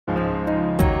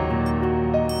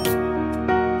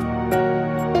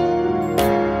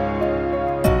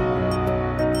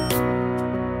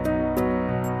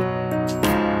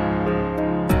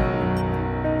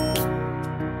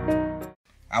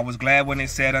was glad when they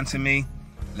said unto me,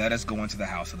 let us go into the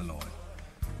house of the Lord.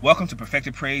 Welcome to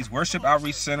Perfected Praise Worship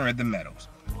Outreach Center at the Meadows.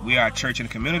 We are a church in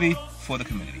the community for the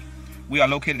community. We are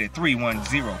located at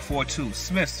 31042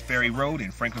 Smiths Ferry Road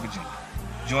in Franklin, Virginia.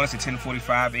 Join us at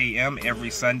 10:45 a.m. every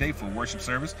Sunday for worship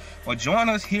service, or join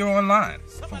us here online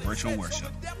for virtual worship.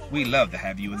 We love to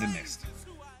have you in the midst.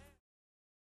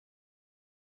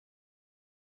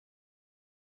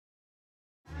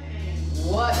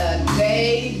 What a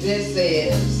day this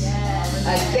is. Yes.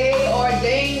 A day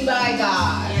ordained by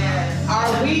God. Yes.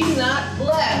 Are we not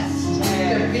blessed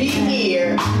to be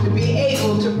here, to be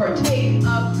able to partake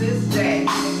of this day?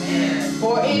 Amen.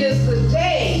 For it is the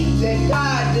day that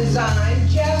God designed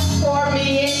just for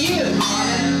me and you.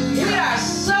 Yes. We are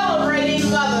celebrating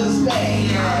Mother's Day.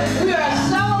 Yes. We are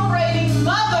celebrating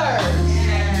mothers.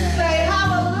 Yes. Say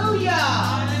hallelujah.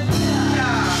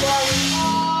 Hallelujah. For we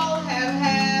all have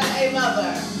had a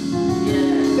mother.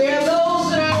 Yes. There are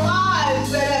those in our lives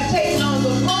that have taken on the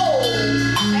role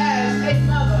as a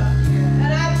mother. Yes.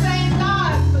 And I thank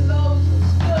God for those who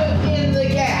stood in the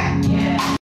gap.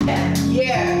 Yes.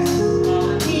 Yes.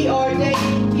 He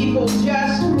ordained people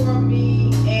just for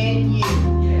me and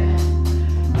you. Yes.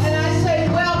 And I say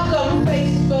welcome,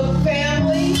 Facebook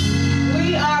family.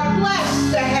 We are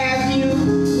blessed to have you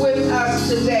with us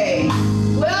today.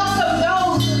 Welcome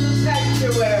those in the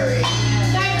sanctuary.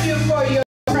 Thank you for your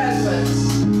presence.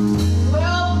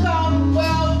 Welcome,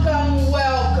 welcome,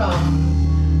 welcome.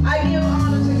 I give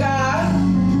honor to God,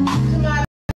 to my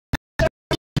the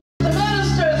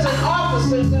ministers and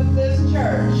officers of this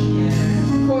church,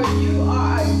 for you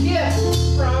are a gift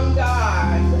from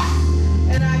God,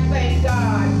 and I thank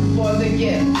God for the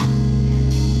gift.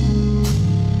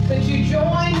 Could you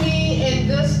join me in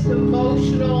this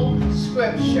devotional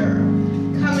scripture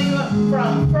coming up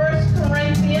from 1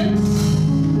 Corinthians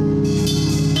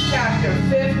chapter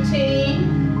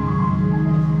 15,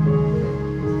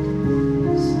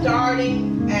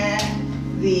 starting at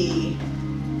the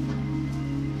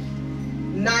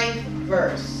 9th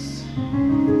verse.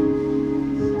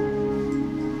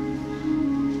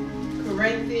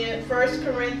 1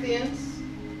 Corinthians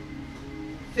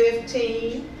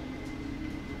 15,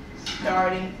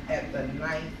 starting at the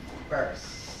 9th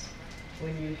verse.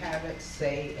 When you have it,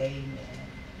 say amen.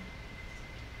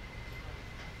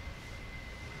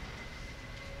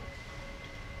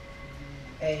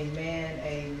 Amen,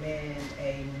 amen,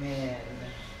 amen.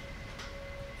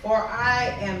 For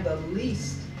I am the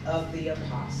least of the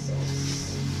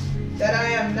apostles, that I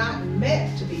am not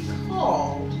meant to be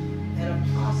called an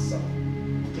apostle,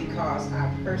 because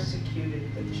I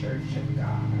persecuted the church of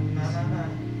God.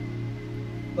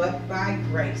 But by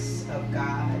grace of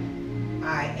God,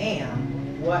 I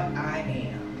am what I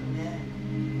am.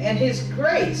 And his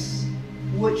grace,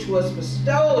 which was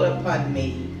bestowed upon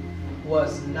me,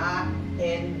 was not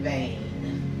in vain,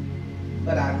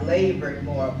 but I labored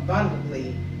more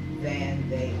abundantly than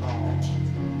they all.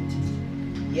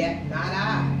 Yet not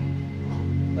I,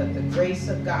 but the grace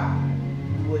of God,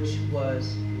 which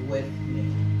was with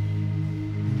me.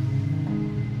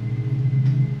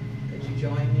 Could you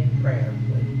join me in prayer,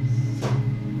 please?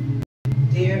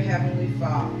 Dear Heavenly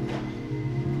Father,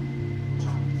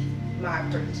 my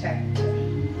protector,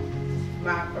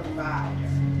 my provider.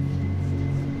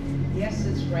 Yes,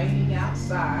 it's raining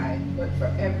outside, but for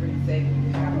everything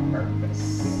you have a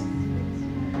purpose.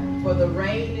 For the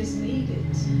rain is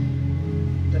needed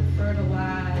to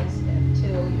fertilize and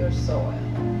till your soil.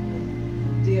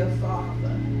 Dear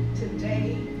Father,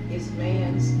 today is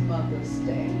man's Mother's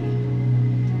Day,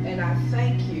 and I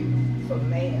thank you for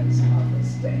man's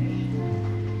Mother's Day.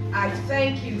 I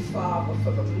thank you, Father,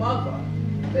 for the mother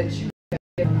that you have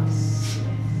given us.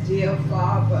 Dear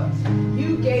Father,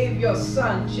 you gave your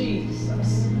son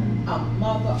Jesus a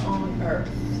mother on earth.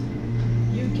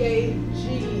 You gave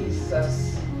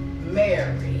Jesus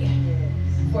Mary,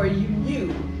 for you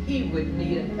knew he would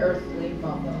need an earthly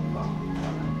mother, Father,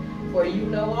 for you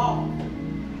know all.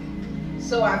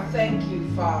 So I thank you,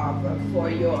 Father, for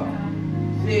your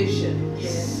visions.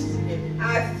 Yes.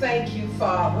 I thank you,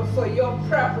 Father, for your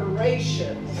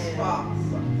preparations, Father.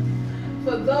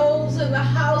 For those in the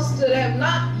house that have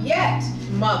not yet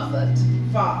mothered,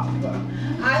 Father,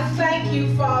 I thank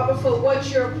you, Father, for what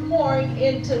you're pouring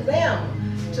into them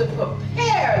to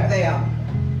prepare them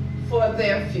for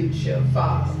their future,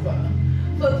 Father.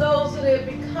 For those that have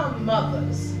become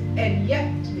mothers and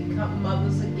yet to become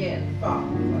mothers again, Father,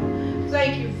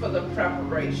 thank you for the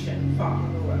preparation,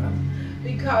 Father,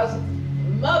 because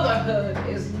motherhood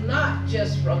is not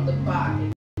just from the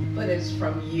body, but it's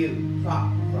from you,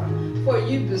 Father. For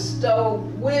you bestow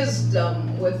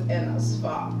wisdom within us,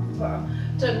 Father. Father,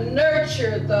 to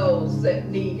nurture those that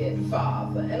need it,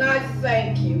 Father. And I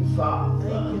thank you, Father.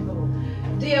 Thank you,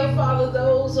 Lord. Dear Father,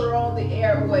 those are on the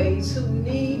airways who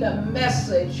need a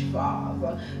message,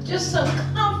 Father. Just some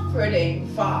comforting,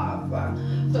 Father.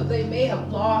 For they may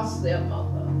have lost their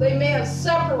mother. They may have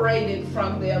separated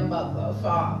from their mother,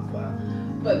 Father.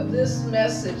 But this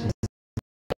message is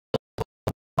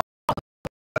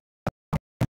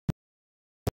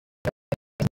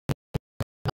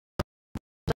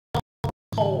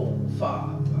whole,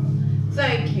 Father.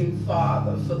 Thank you,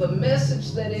 Father, for the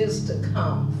message that is to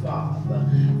come, Father.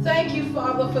 Thank you,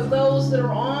 Father, for those that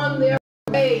are on their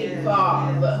way,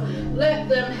 Father. Let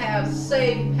them have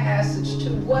safe passage to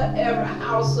whatever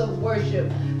house of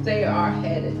worship they are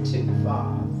headed to,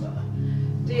 Father.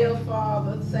 Dear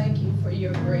Father, thank you for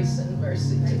your grace and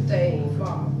mercy today,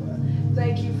 Father.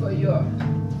 Thank you for your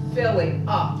filling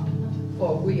up,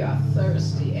 for we are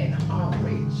thirsty and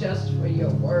hungry just for your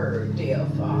word, dear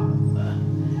Father.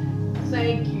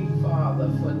 Thank you,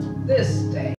 Father, for this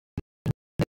day.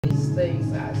 These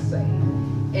things I say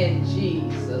in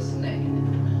Jesus' name.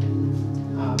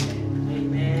 Amen.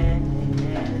 Amen,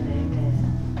 amen, and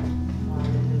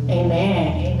amen.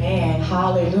 Amen, amen,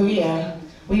 hallelujah.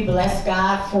 We bless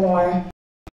God for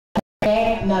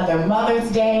another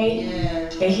Mother's Day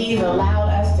that He's allowed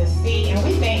us to see, and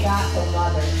we thank God for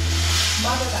mothers.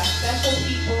 Mothers are special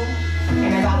people,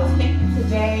 and as I was thinking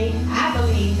today, I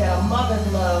believe that a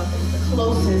mother's love is the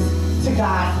closest to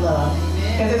God's love,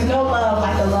 because there's no love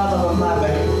like the love of a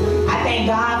mother. I thank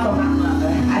God for my mother.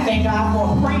 I thank God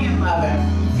for a praying mother,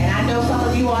 and I know some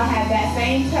of you all have that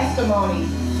same testimony.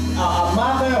 A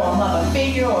mother or a mother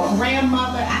figure or a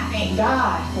grandmother. I thank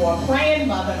God for a praying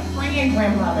mother, a praying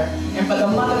grandmother, and for the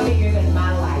mother figures in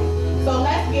my life. So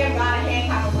let's give God a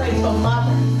hand clap of praise for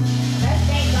mothers. Let's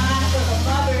thank God for the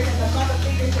mothers and the mother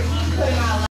figures that He put in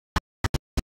our life.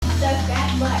 Just that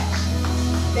much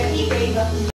that He gave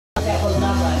us that will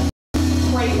love us,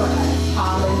 pray for us.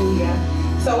 Hallelujah.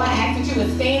 So I ask that you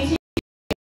would stand to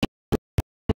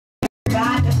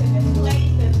God that's in this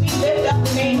place as we lift up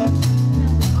the name of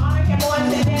on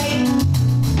today.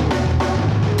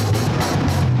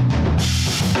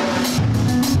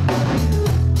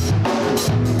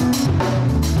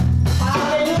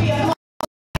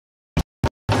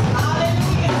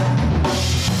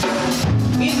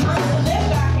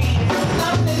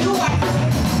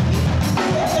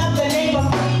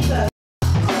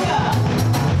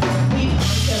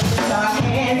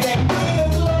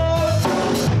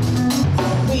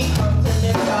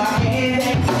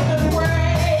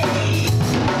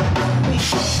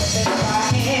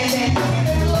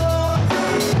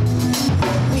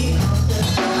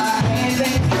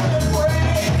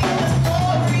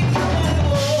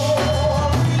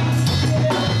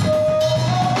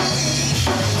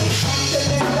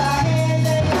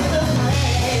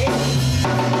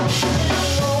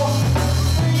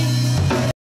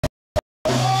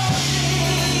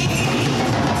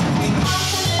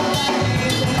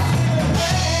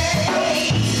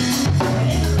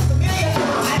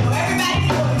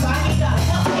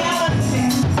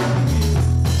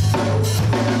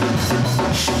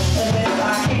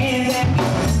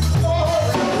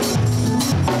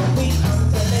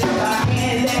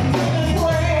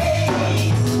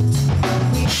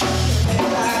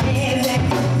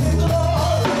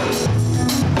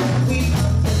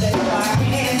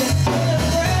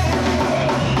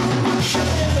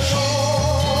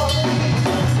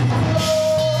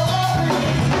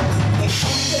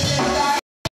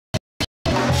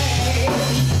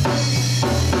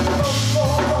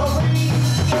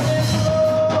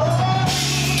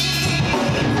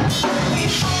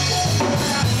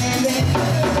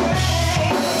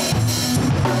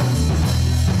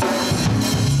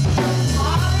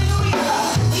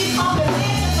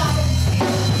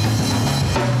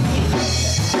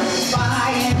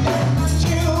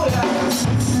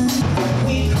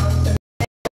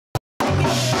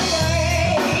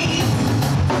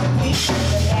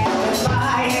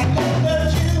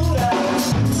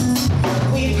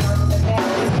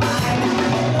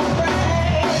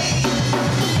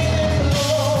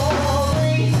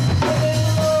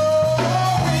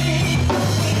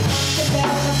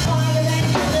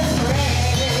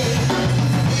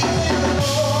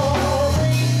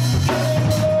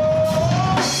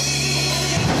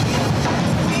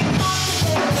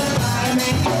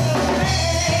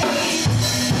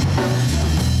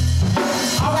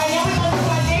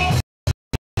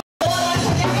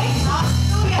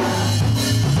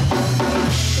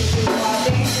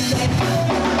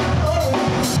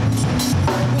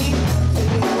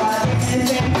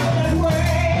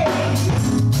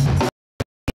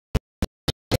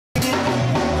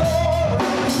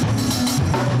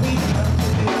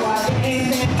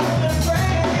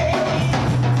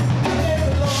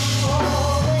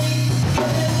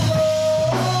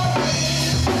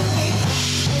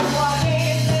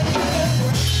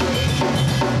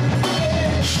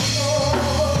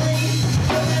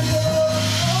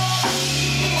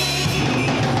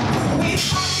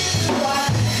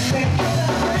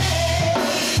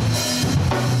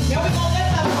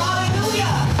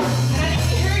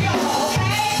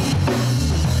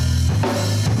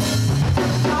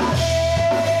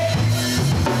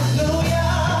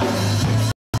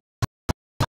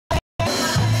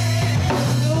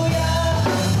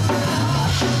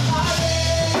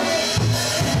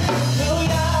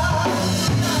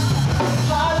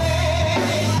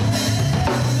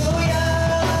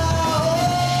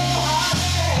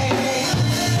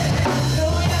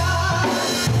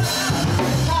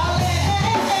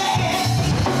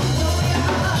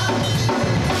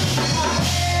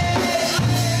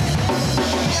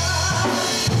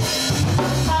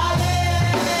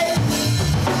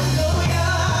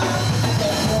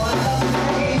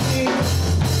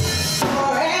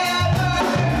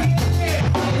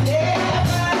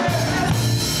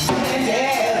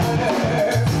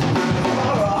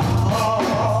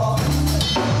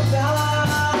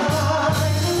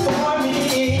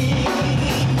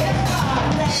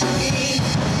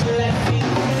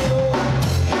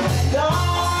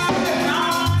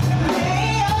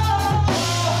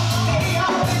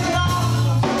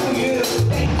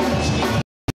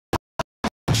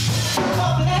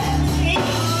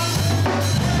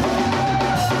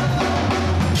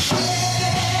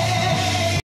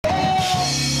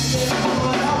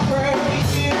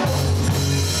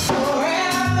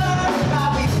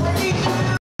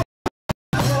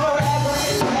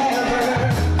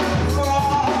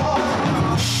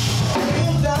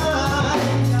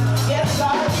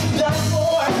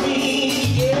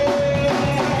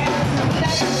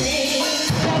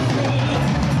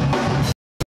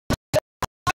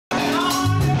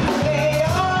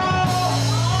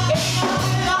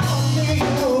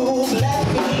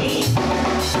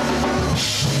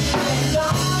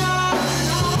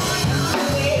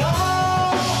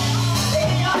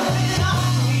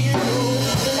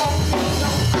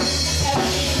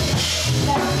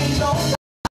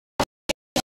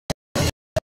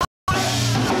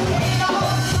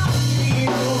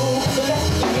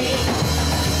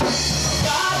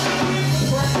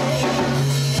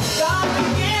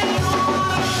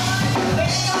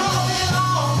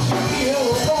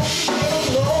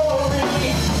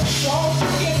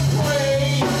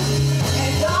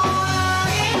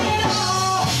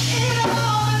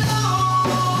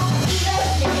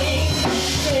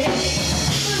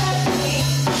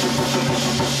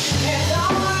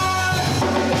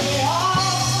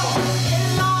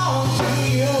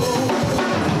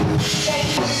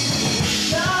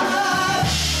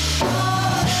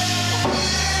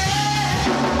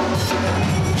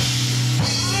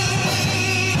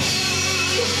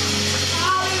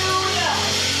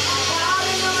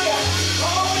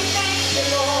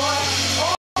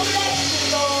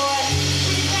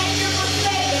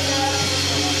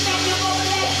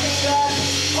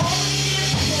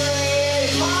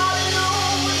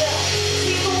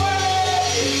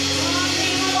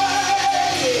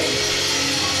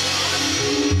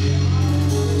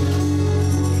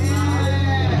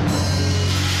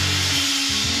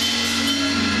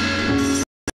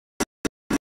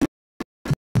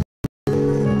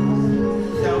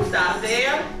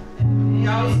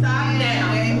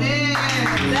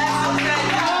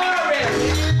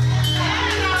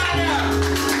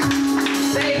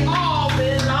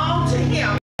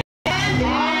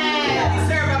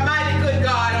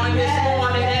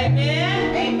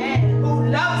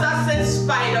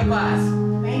 us,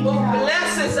 who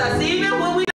blesses us, even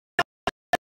when we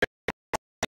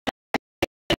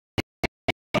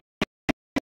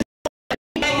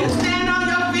and you stand on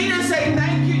your feet and say,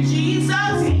 thank you, Jesus.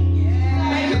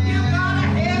 And you give God a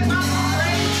head my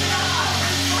praise God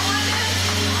this morning.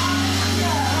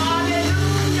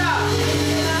 Hallelujah.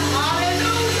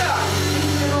 Hallelujah.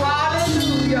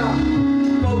 Hallelujah.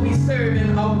 For we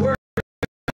serving a word.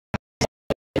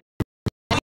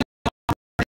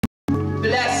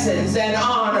 Blessings and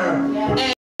honor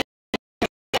and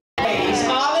praise.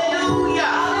 Hallelujah.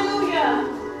 Hallelujah.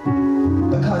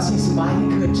 Because he's mighty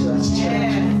good to us, church.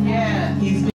 Yeah.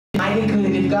 He's been mighty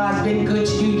good. If God's been good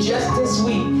to you just this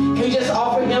week, can you just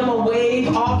offer him a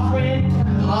wave offering?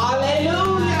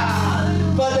 Hallelujah.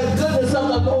 For the goodness of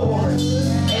the Lord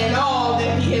and all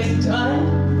that he has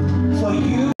done for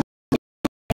you.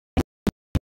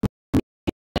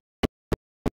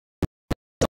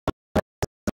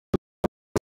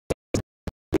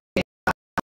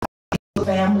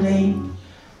 Family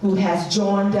who has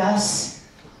joined us,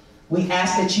 we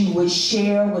ask that you would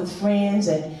share with friends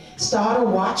and start a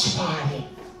watch party.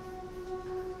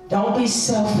 Don't be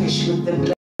selfish with the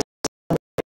blessing.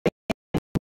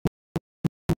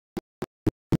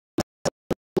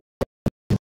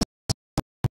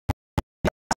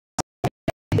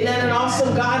 Isn't that an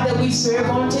awesome God that we serve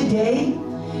on today?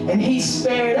 And he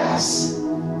spared us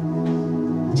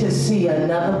to see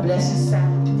another blessed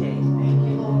Sabbath today. Thank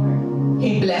you, Lord.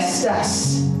 He blessed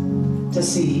us to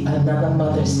see another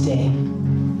Mother's Day.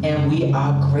 And we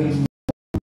are grateful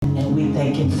and we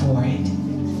thank him for it.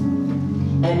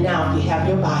 And now, if you have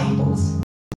your Bibles,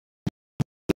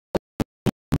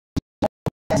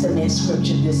 Testament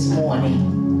scripture this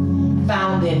morning,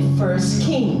 found in 1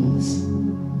 Kings,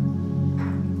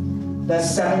 the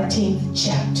 17th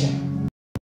chapter.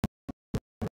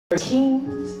 1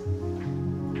 Kings,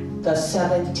 the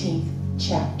 17th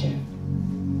chapter.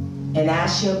 And I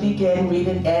shall begin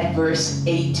reading at verse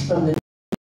 8 from the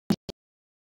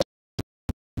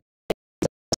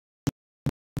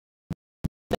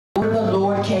word of the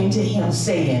Lord came to him,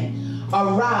 saying,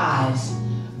 Arise,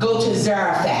 go to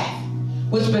Zarephath,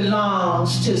 which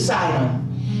belongs to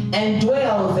Sidon, and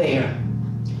dwell there.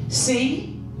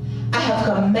 See, I have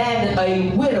commanded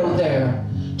a widow there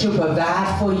to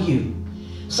provide for you.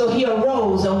 So he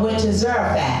arose and went to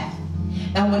Zarephath.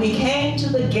 And when he came to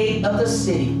the gate of the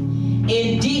city,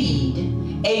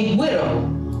 indeed, a widow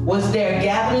was there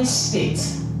gathering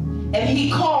sticks. And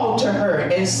he called to her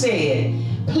and said,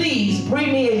 Please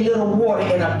bring me a little water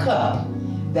in a cup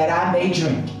that I may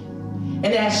drink. And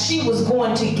as she was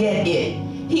going to get it,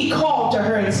 he called to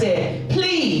her and said,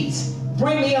 Please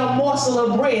bring me a morsel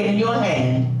of bread in your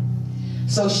hand.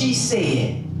 So she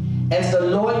said, As the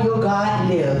Lord your God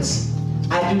lives,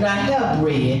 I do not have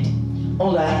bread,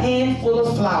 only a handful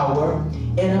of flour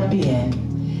in a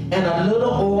bin, and a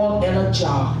little oil in a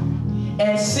jar.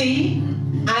 And see,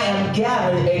 I am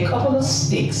gathering a couple of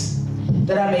sticks,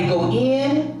 that I may go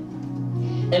in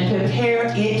and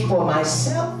prepare it for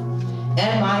myself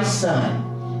and my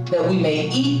son, that we may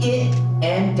eat it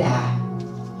and die.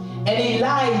 And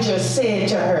Elijah said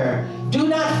to her, Do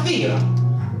not fear,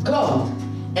 go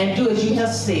and do as you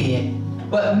have said,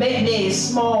 but make me a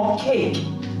small cake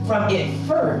from it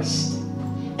first,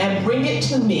 and bring it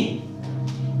to me.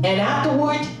 And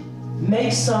afterward,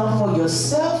 make some for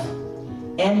yourself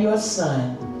and your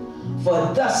son.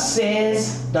 For thus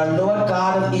says the Lord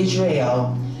God of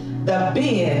Israel, the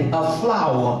bin of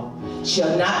flour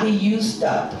shall not be used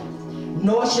up,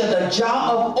 nor shall the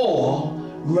jar of oil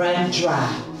run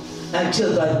dry,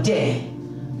 until the day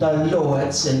the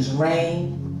Lord sends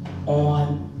rain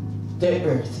on the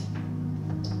earth.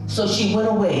 So she went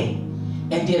away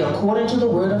and did according to the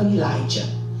word of Elijah.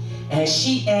 And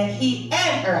she and he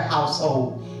and her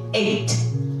household ate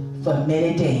for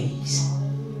many days.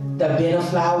 The bin of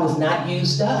flour was not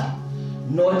used up,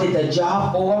 nor did the jar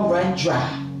of oil run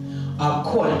dry,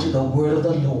 according to the word of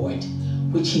the Lord,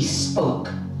 which he spoke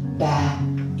by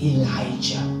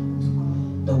Elijah.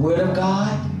 The word of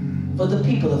God for the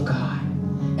people of God.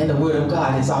 And the word of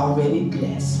God is already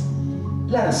blessed.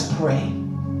 Let us pray.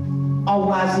 All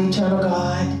wise and eternal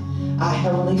God, our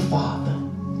Heavenly Father,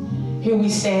 here we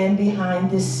stand behind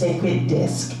this sacred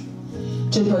desk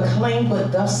to proclaim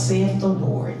what thus saith the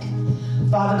Lord.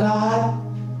 Father God,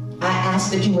 I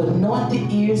ask that you anoint the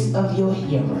ears of your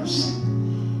hearers,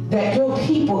 that your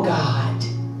people, God,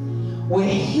 will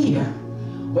hear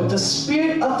what the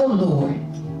Spirit of the Lord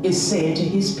is saying to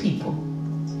his people.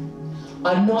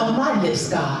 Anoint my lips,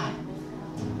 God,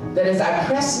 that as I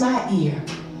press my ear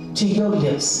to your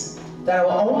lips, that I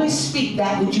will only speak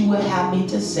that which you would have me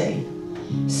to say.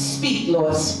 Speak,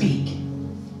 Lord, speak.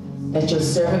 that your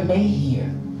servant may hear.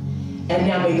 And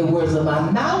now may the words of my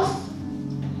mouth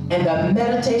and the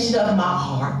meditation of my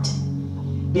heart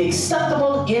be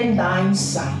acceptable in thine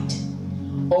sight,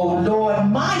 O Lord,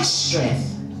 my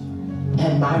strength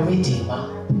and my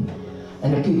Redeemer.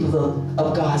 And the people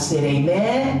of God said,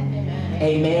 amen, amen,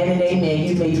 amen, and amen.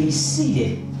 You may be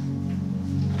seated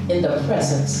in the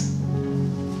presence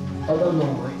of the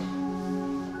Lord.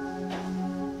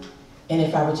 And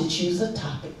if I were to choose a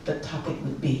topic, the topic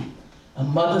would be a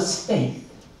mother's faith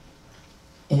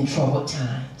in troubled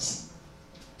times.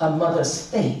 A mother's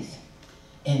faith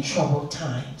in troubled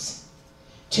times.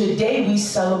 Today we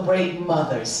celebrate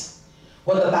mothers,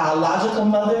 whether biological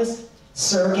mothers,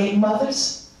 surrogate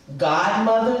mothers,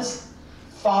 godmothers,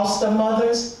 foster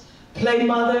mothers, play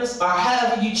mothers, or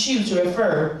however you choose to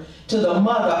refer to the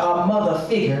mother or mother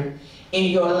figure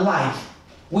in your life.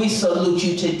 We salute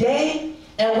you today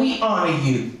and we honor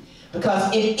you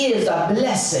because it is a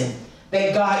blessing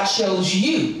that God chose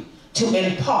you to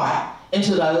impart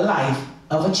into the life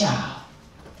of a child.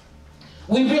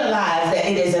 We realize that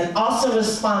it is an awesome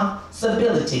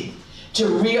responsibility to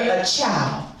rear a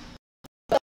child.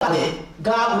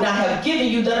 God would not have given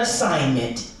you that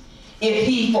assignment if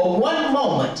he for one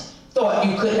moment thought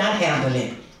you could not handle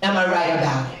it. Am I right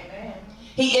about it? Amen.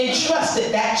 He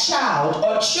entrusted that child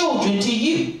or children to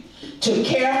you to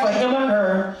care for him or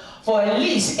her for at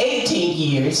least 18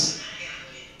 years,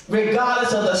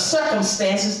 regardless of the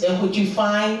circumstances in which you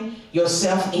find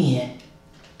yourself in.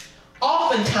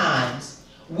 Oftentimes,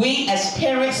 we as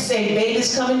parents say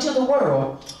babies come into the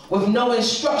world with no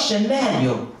instruction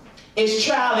manual. It's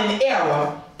trial and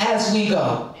error as we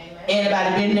go. Amen.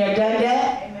 Anybody been there, done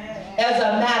that? Amen. As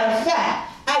a matter of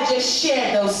fact, I just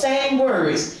shared those same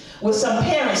words with some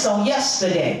parents on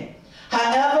yesterday.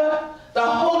 However, the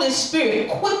Holy Spirit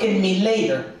quickened me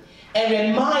later and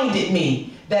reminded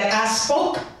me that I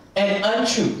spoke an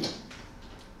untruth.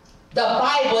 The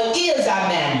Bible is our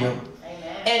manual.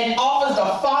 Amen. And offers the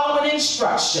following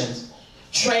instructions.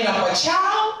 Train up a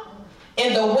child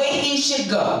in the way he should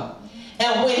go.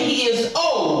 And when he is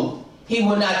old, he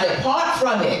will not depart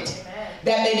from it. Amen.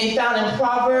 That may be found in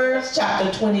Proverbs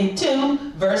chapter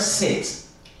 22, verse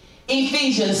 6.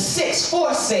 Ephesians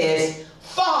 6:4 says,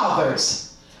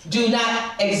 fathers, do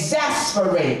not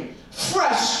exasperate,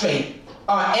 frustrate,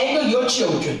 or anger your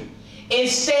children.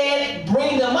 Instead,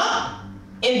 bring them up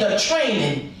in the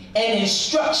training and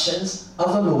instructions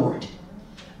of the Lord.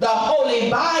 The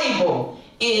Holy Bible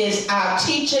is our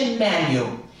teaching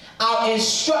manual, our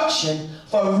instruction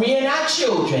for rearing our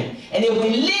children. And if we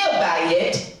live by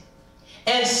it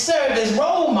and serve as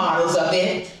role models of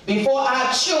it before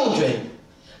our children,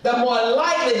 the more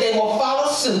likely they will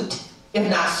follow suit, if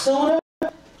not sooner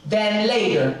than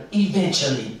later,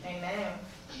 eventually. Amen.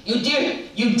 You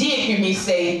did hear me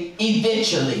say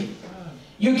eventually.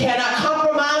 You cannot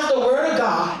compromise the word of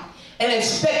God and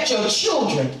expect your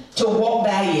children to walk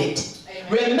by it.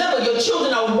 Amen. Remember, your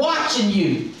children are watching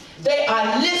you. They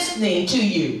are listening to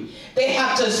you. They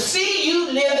have to see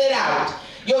you live it out.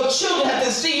 Your children have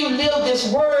to see you live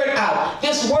this word out.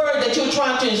 This word that you're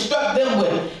trying to instruct them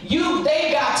with.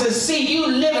 They got to see you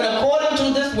living according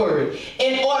to this word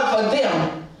in order for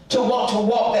them to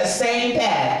walk that same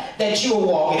path that you're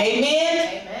walking.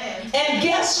 Amen? Amen. And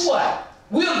guess what?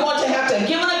 We're going to have to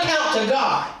give an account to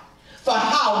God for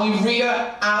how we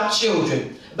rear our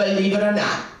children. Believe it or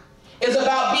not. It's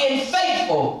about being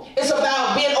faithful. It's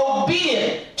about being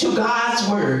obedient to God's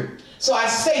word. So I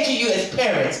say to you as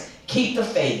parents, keep the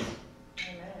faith.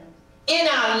 Amen. In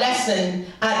our lesson,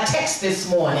 our text this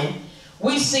morning,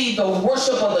 we see the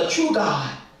worship of the true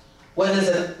God was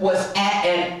at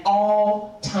an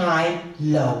all-time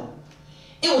low.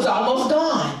 It was almost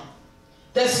gone.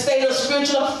 The state of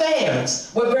spiritual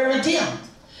affairs were very dim.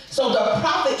 So the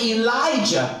prophet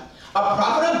Elijah, a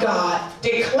prophet of God,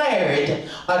 declared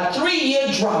a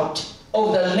 3-year drought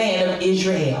over the land of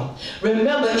Israel.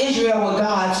 Remember, Israel was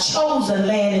God's chosen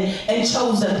land and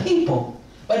chosen people.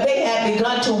 But they had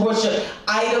begun to worship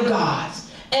idol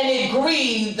gods. And it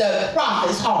grieved the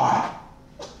prophet's heart.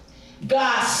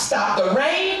 God stopped the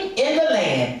rain in the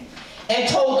land and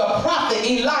told the prophet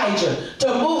Elijah to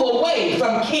move away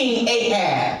from King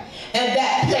Ahab and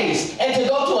that place and to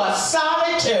go to a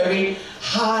solitary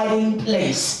hiding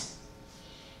place.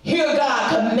 Here God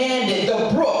commanded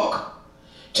the brook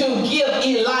to give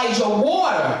Elijah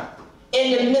water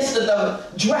in the midst of the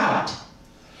drought.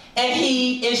 And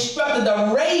he instructed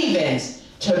the ravens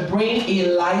to bring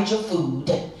Elijah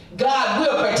food. God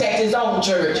will protect his own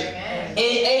church. Amen.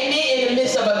 In the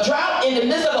midst of a drought, in the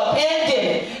midst of a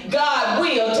pandemic, God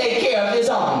will take care of his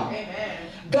own. Amen.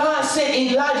 God sent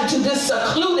Elijah to this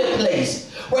secluded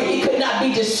place where he could not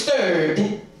be disturbed.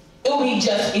 It would be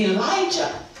just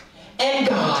Elijah and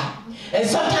God. And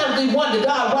sometimes we wonder,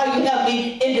 God, why you have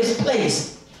me in this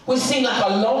place, which seems like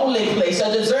a lonely place,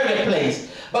 a deserted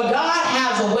place. But God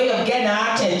has a way of getting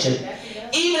our attention.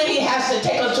 Even if he has to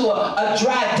take us to a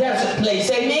dry desert place,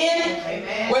 amen?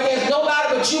 Amen? Where there's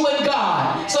nobody but you and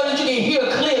God, so that you can hear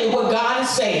clearly what God is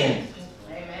saying.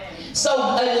 Amen.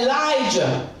 So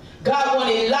Elijah, God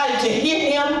wanted Elijah to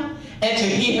hear him and to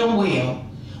hear him well.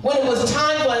 When it was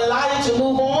time for Elijah to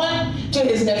move on to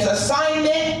his next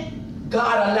assignment,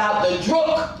 God allowed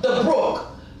the brook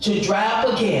to dry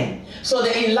up again so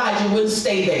that Elijah wouldn't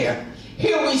stay there.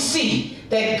 Here we see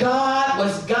that God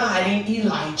was guiding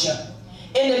Elijah.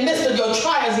 In the midst of your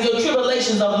trials and your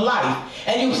tribulations of life,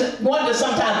 and you wonder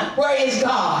sometimes, where is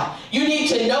God? You need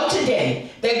to know today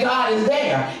that God is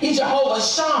there. He's Jehovah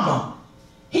Shammah.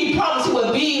 He promised he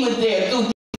would be with there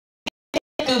through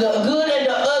the good and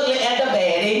the ugly and the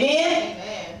bad. Amen?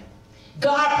 Amen.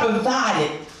 God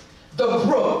provided the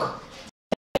brook.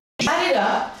 He dried it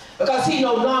up because he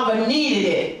no longer needed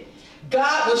it.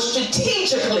 God was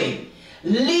strategically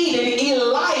leading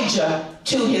Elijah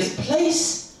to his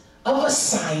place of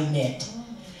assignment.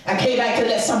 I came back to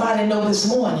let somebody know this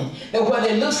morning that whether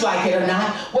it looks like it or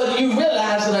not, whether you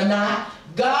realize it or not,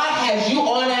 God has you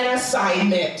on an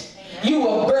assignment. You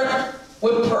were birthed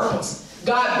with purpose.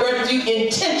 God birthed you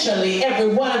intentionally,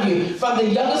 every one of you, from the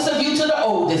youngest of you to the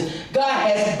oldest. God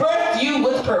has birthed you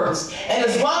with purpose. And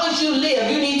as long as you live,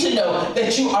 you need to know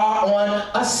that you are on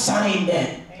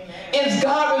assignment. Is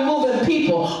God removing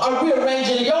people or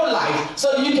rearranging your life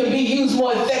so that you can be used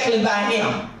more effectively by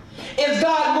him? Is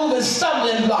God moving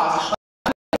stumbling blocks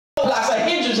or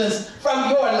hindrances from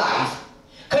your life?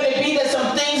 Could it be that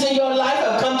some things in your life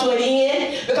have come to an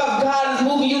end because God is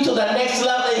moving you to the next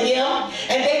level in him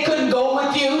and they couldn't go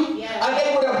with you? Or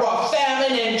they would have brought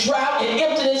famine and drought and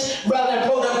emptiness rather than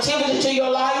productivity to your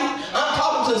life? I'm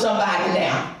talking to somebody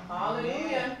now.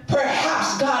 Hallelujah.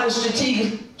 Perhaps God is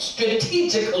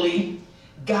strategically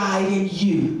guiding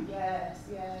you. Yes,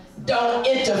 yes. Don't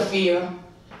interfere.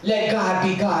 Let God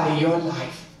be God in your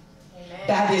life. Amen.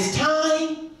 By this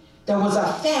time, there was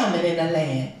a famine in the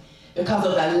land because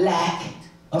of the lack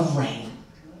of rain.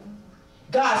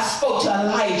 God spoke to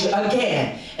Elijah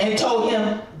again and told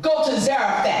him, go to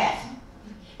Zarephath,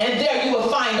 and there you will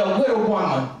find a widow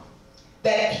woman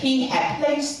that he had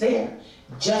placed there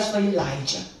just for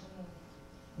Elijah.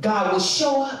 God will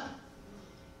show up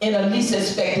in a least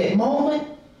expected moment,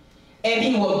 and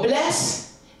he will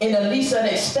bless in the least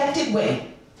unexpected way.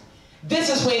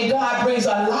 This is when God brings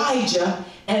Elijah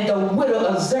and the widow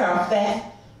of Zarephath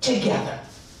together.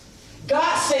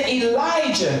 God sent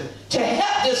Elijah to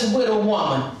help this widow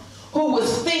woman who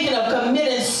was thinking of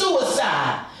committing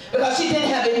suicide because she didn't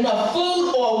have enough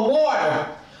food or water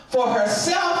for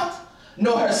herself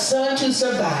nor her son to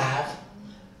survive.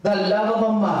 The love of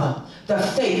a mother, the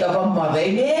faith of a mother.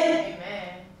 Amen?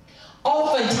 Amen.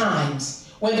 Oftentimes,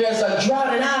 when there's a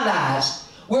drought in our lives,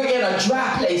 we're in a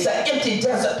dry place, an empty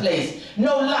desert place,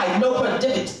 no life, no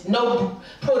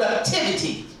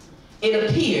productivity. It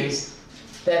appears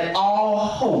that all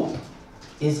hope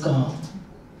is gone.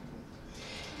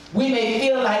 We may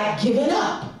feel like giving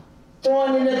up,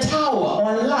 throwing in the towel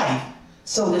on life,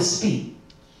 so to speak.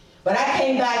 But I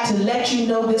came back to let you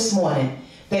know this morning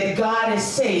that God is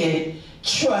saying,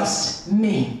 trust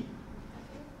me.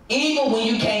 Even when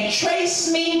you can't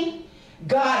trace me,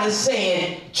 God is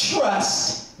saying,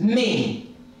 trust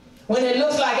me. When it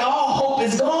looks like all hope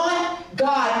is gone,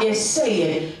 God is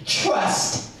saying,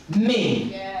 trust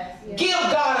me. Yes, yes. Give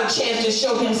God a chance to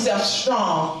show himself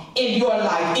strong in your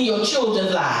life, in your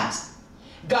children's lives.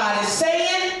 God is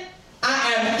saying,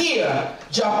 I am here,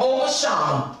 Jehovah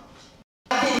Shammah.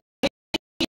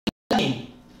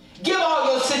 Give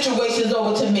all your situations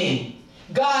over to me.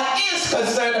 God is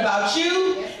concerned about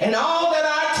you and all that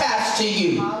are attached to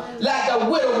you. Like a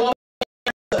widow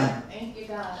woman,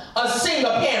 a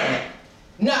single parent,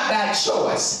 not by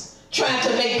choice, trying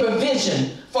to make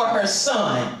provision for her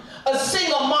son. A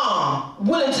single mom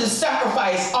willing to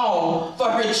sacrifice all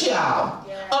for her child.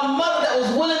 A mother that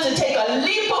was willing to take a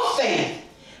leap of faith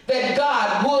that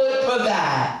God would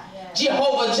provide.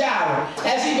 Jehovah Jireh.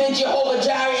 Has he been Jehovah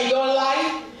Jireh in your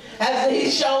life? Has he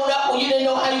shown up when you didn't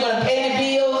know how you're going to pay the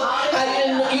bills?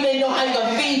 You didn't know how you're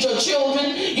going to feed your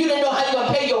children? You didn't know how you're going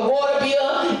to pay your water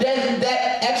bill?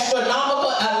 That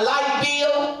astronomical light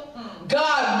bill?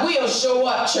 God will show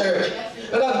up, church.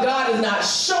 Because God is not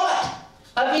short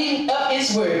of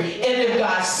his word. And if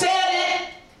God said it,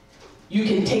 you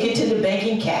can take it to the bank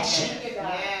and cash it.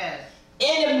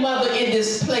 Any mother in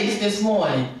this place this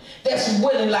morning that's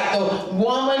willing, like the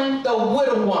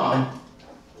widow woman,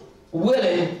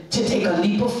 willing to take a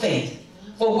leap of faith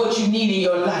for what you need in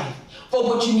your life, for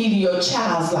what you need in your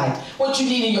child's life, what you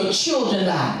need in your children's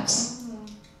lives.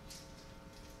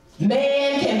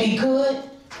 Man can be good,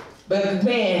 but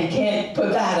man can't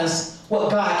provide us what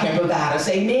God can provide us.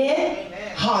 Amen?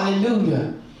 Amen.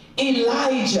 Hallelujah.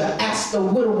 Elijah asked the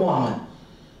widow woman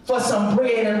for some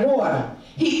bread and water.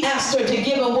 He asked her to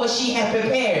give him what she had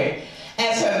prepared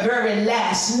as her very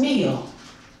last meal.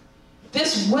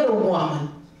 This widow woman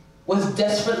was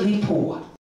desperately poor.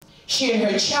 She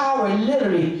and her child were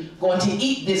literally going to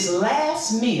eat this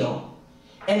last meal,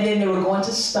 and then they were going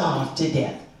to starve to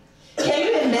death. Can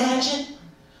you imagine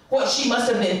what she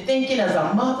must have been thinking as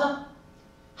a mother?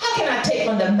 How can I take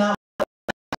from the mouth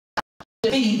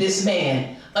to feed this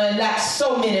man? Unlike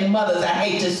so many mothers, I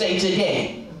hate to say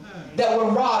today, that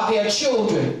will rob their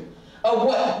children of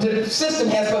what the system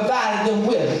has provided them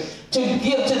with to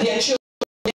give to their children.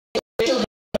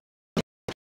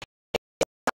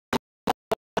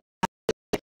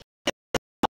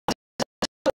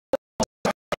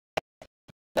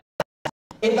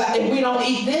 If we don't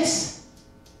eat this,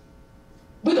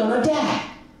 we're going to die.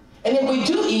 And if we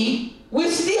do eat,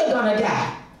 we're still going to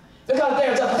die. Because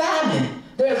there's a famine.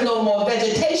 There's no more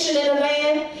vegetation in the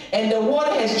land, and the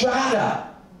water has dried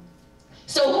up.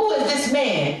 So who is this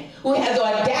man who has the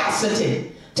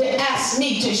audacity to ask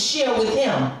me to share with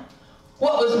him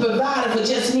what was provided for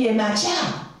just me and my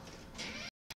child?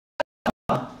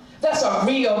 That's a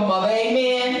real mother,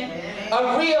 amen?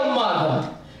 A real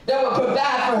mother that will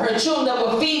provide for her children, that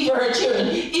will feed for her children.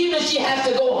 Even if she has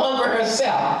to go hungry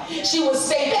herself, she will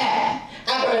stay back.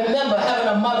 I can remember having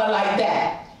a mother like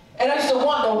that. And I used to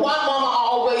wonder why mama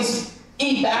always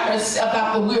eat by herself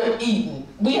after we're eating.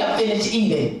 We have finished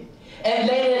eating. And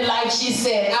later in life she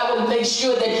said, I will make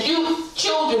sure that you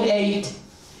children ate,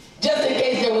 just in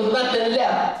case there was nothing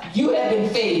left. You have been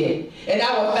fed, and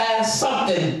I will find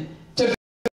something to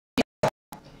feed.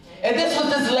 And this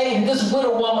was this lady, this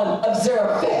widow woman of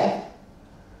Zarephath.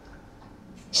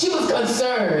 She was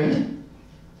concerned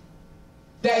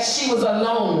that she was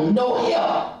alone, no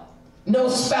help, no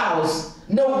spouse,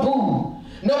 no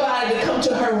boo, nobody to come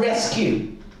to her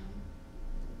rescue.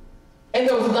 And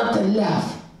there was nothing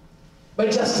left but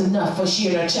just enough for she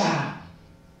and her child.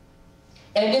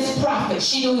 And this prophet,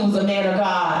 she knew he was a man of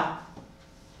God,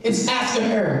 is asking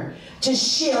her to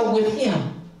share with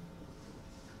him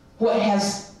what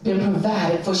has been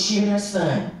provided for she and her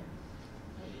son.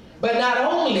 But not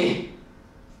only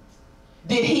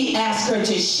did he ask her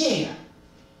to share,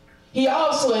 he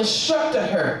also instructed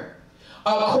her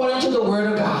according to the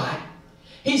word of God.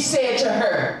 He said to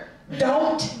her,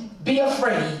 don't be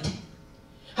afraid.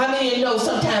 How many of you know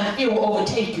sometimes fear will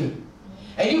overtake you?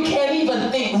 And you can't even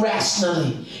think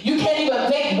rationally. You can't even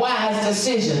make wise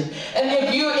decisions. And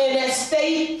if you're in that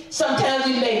state, sometimes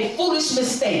we make foolish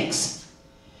mistakes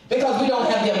because we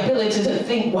don't have the ability to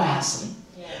think wisely.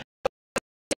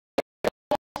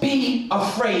 Don't be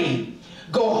afraid.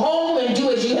 Go home and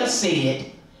do as you have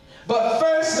said. But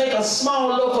first make a small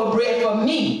loaf of bread for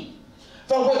me,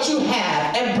 from what you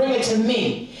have, and bring it to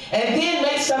me. And then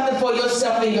make something for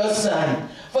yourself and your son.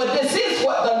 For this is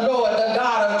what the Lord, the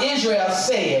God of Israel,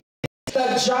 said.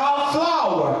 The jar of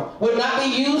flour will not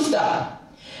be used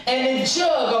up, and the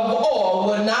jug of oil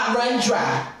will not run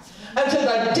dry, until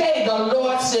the day the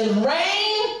Lord sends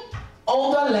rain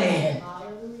on the land.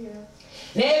 Hallelujah.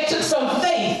 Now it took some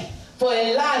faith for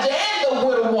Elijah and the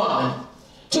widow woman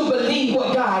to believe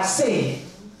what God said.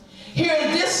 Here,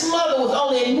 this mother was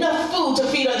only enough food to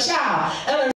feed her child,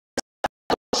 and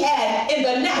she had in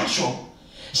the natural.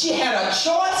 She had a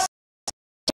choice.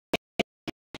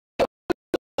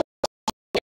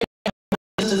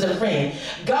 Sisters and friends,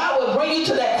 God will bring you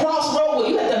to that crossroad where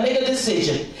you have to make a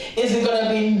decision. Is it going to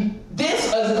be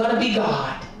this, or is it going to be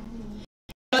God?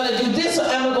 Am I going to do this, or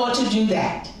am I going to do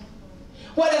that?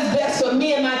 What is best for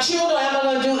me and my children, or am I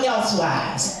going to do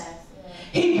elsewise?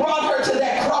 He brought her to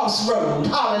that crossroad.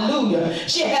 Hallelujah.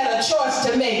 She had a choice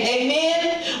to make.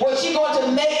 Amen. Was she going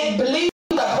to believe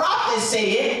what the prophet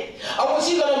said, or was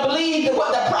she going to believe that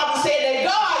what the prophet said that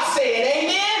God said?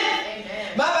 Amen.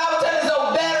 Amen. My Bible tells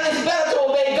us it's better to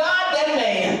obey God than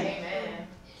man. Amen.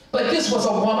 But this was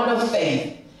a woman of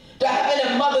faith. There are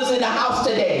many mothers in the house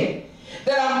today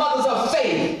that are mothers of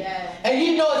faith. Yes. And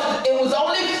you know it was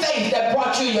only faith that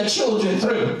brought you and your children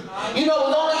through. You know it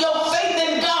was only your faith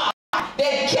in God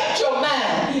that kept your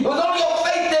mind. It was only your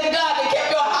faith in God that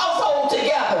kept your household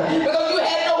together, because you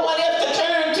had no one else to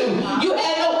turn to. You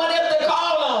had no one else to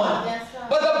call on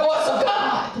but the voice of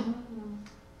God.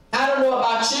 I don't know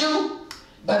about you,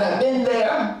 but I've been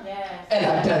there and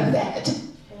I've done that.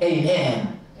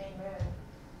 Amen.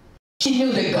 She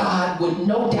knew that God would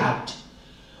no doubt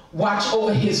watch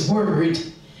over his word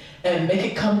and make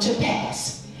it come to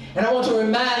pass. And I want to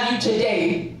remind you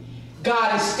today,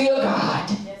 God is still God.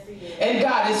 And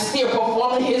God is still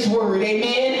performing his word.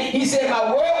 Amen. He said,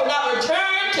 my word will not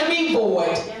return to me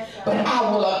void, but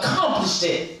I will accomplish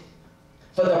it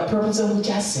for the purpose of which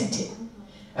I sent it.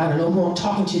 I don't know who I'm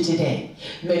talking to today.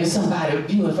 Maybe somebody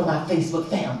viewing from my Facebook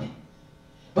family.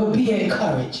 But be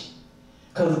encouraged,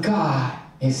 because God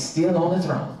is still on the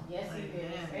throne. Yes, he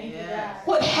is. Thank you, God.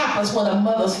 What happens when a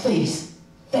mother's faith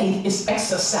is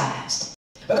exercised?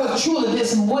 Because truly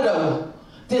this widow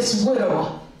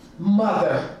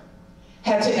mother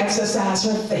had to exercise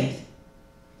her faith.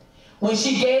 When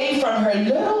she gave from her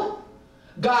little,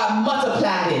 God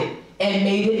multiplied it and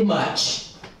made it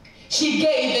much. She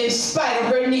gave in spite of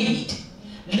her need.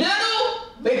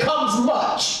 Little becomes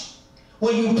much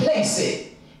when you place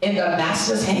it in the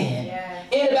master's hand. Yeah.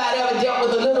 Anybody ever dealt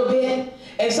with a little bit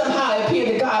and somehow it appeared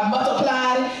that God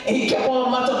multiplied it and he kept on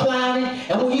multiplying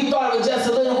it, and when you thought it was just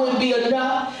a little, it wouldn't be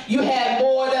enough, you had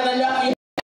more than enough, you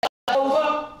had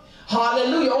over.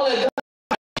 Hallelujah. Only God.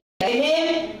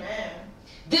 Amen. Amen.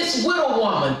 This widow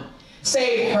woman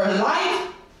saved her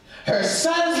life, her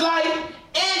son's life,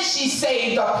 and she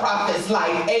saved the prophet's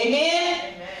life. Amen?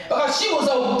 Amen. Because she was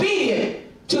obedient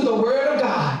to the word of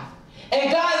God.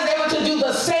 And God is able to do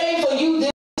the same for you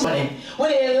this morning.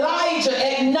 When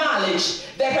Elijah acknowledged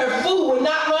that her food would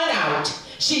not run out,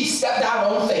 she stepped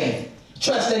out on faith,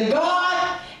 trusting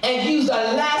God, and used the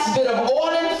last bit of oil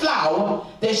and flour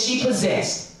that she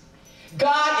possessed.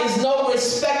 God is no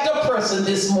respecter of person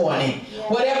this morning. Yeah.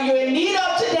 Whatever you're in need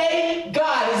of today,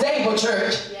 God is able,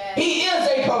 church. Yeah. He is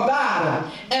a provider.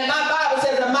 And my Bible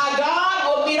says that my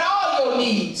God will meet all your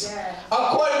needs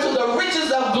according to the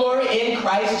riches of glory in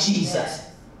Christ Jesus. Yeah.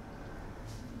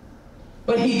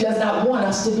 But he does not want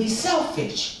us to be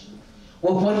selfish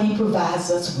with what he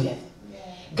provides us with. Yeah.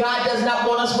 God does not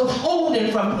want us withholding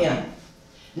from him.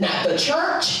 Not the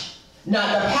church,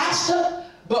 not the pastor,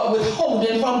 but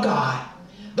withholding from God.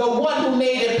 The one who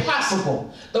made it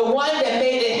possible. The one that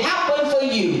made it happen for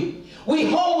you. We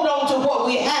hold on to what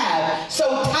we have so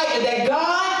tightly that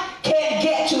God can't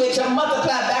get to it to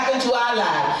multiply back into our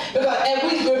lives. Because, and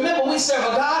we remember, we serve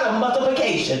a God of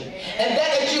multiplication. And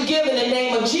that you give in the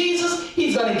name of Jesus,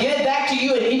 he's going to get it back to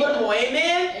you and even more.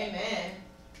 Amen? Amen.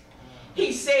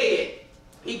 He said,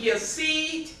 he gives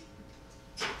seed.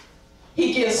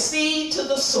 He gives seed to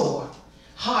the sower.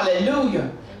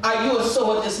 Hallelujah. Are you a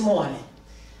sower this morning?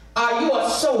 Are you a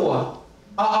sower,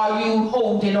 or are you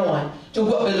holding on to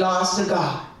what belongs to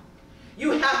God?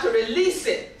 You have to release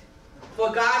it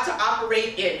for God to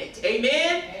operate in it.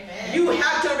 Amen? Amen. You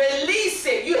have to release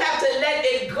it. You have to let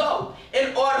it go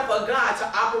in order for God to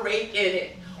operate in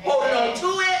it. Amen. Holding on to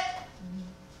it,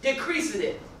 decreasing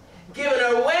it, giving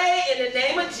it away in the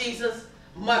name of Jesus,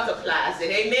 multiplies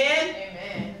it. Amen?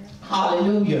 Amen.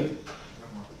 Hallelujah.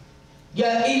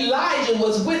 Yeah, Elijah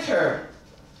was with her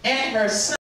and her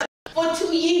son for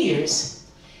 2 years.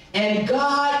 And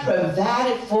God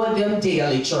provided for them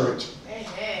daily, church.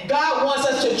 Amen. God wants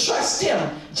us to trust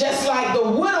him just like the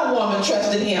widow woman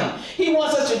trusted him. He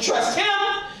wants us to trust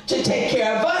him to take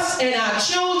care of us and our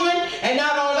children, and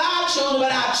not only our children,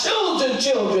 but our children's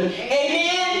children.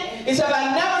 Amen. He said,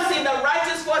 I've never seen the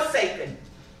righteous forsaken,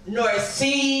 nor a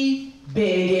seed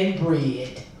begging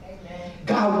bread.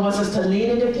 God wants us to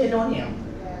lean and depend on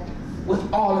him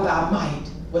with all of our might,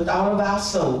 with all of our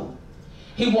soul.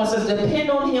 He wants us to depend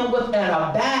on him with an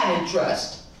abiding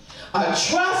trust. A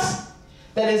trust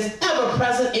that is ever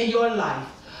present in your life.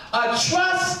 A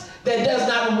trust that does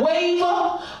not waver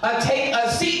or take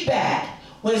a seat back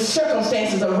when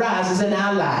circumstances arises in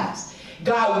our lives.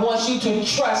 God wants you to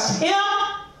trust him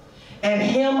and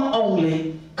him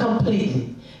only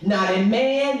completely. Not in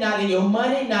man, not in your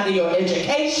money, not in your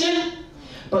education.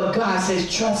 But God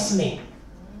says, trust me,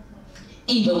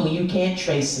 even when you can't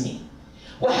trace me.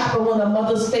 What happened when a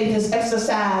mother's faith is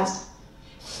exercised?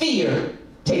 Fear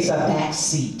takes a back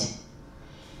seat.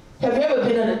 Have you ever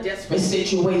been in a desperate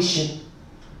situation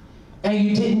and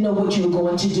you didn't know what you were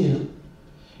going to do?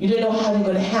 You didn't know how you're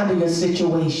going to handle your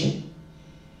situation.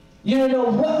 You didn't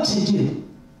know what to do.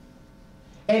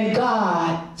 And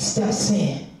God steps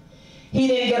in. He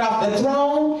didn't get off the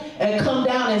throne and come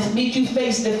down and meet you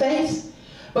face to face,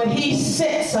 but he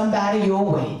sent somebody your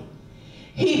way.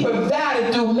 He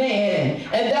provided through man,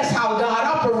 and that's how God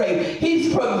operates.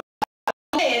 He's provided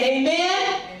through man,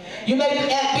 amen? You may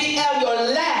be at your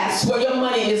last where your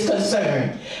money is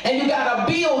concerned, and you got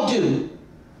a bill due,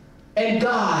 and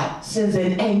God sends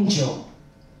an angel.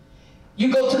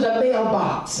 You go to the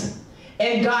mailbox,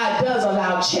 and God does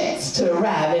allow checks to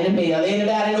arrive in the mail.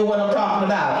 Anybody know what I'm talking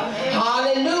about? Amen.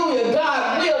 Hallelujah.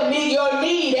 God will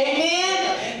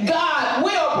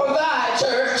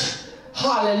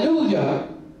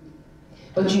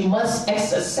but you must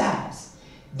exercise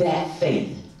that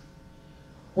faith.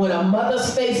 When a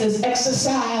mother's faith is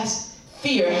exercised,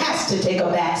 fear has to take a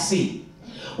back seat.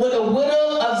 When the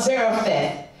widow of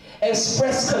Zarephath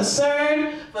expressed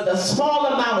concern for the small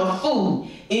amount of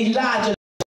food Elijah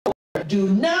told her, do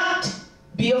not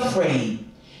be afraid.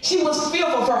 She was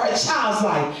fearful for her child's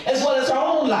life as well as her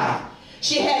own life.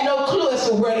 She had no clue as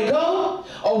to where to go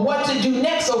or what to do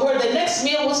next or where the next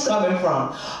meal was coming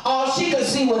from. All she could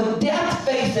see was death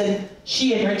facing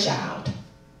she and her child.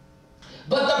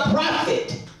 But the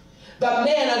prophet, the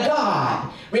man of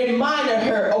God, reminded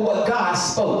her of what God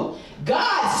spoke.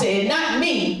 God said, not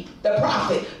me, the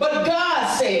prophet, but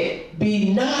God said,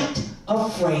 be not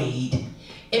afraid,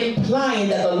 implying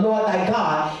that the Lord thy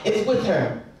God is with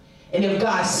her. And if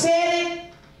God said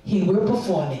it, he will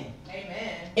perform it.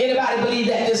 Amen. Anybody believe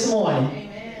that this morning?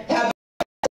 Amen. Have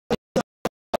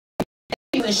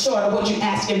even short of what you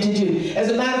ask him to do. As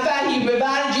a matter of fact, he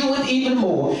provided you with even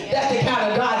more. Yeah. That's the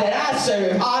kind of God that I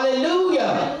serve. Hallelujah.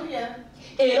 Hallelujah.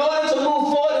 In order to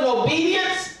move forward in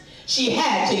obedience, she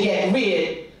had to get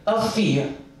rid of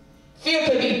fear. Fear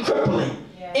can be crippling.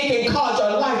 Yeah. It can cause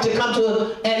your life to come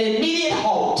to an immediate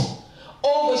halt,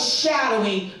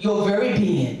 overshadowing your very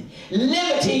being,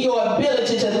 limiting your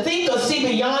ability to think or see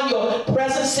beyond your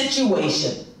present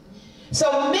situation.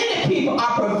 So many people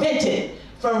are prevented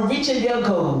from reaching their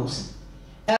goals,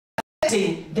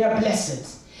 accessing their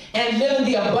blessings, and living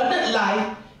the abundant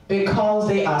life because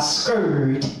they are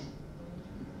scared.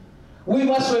 We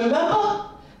must remember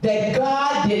that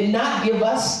God did not give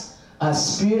us a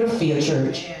spirit of fear,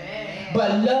 church,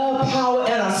 but love, power,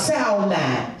 and a sound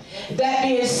mind. That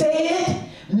being said,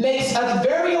 makes us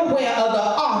very aware of the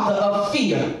author of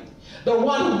fear, the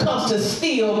one who comes to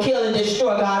steal, kill, and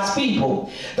destroy God's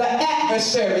people, the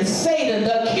adversary, Satan,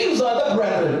 the accuser of the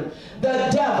brethren, the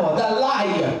devil, the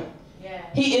liar. Yeah.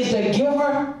 He is the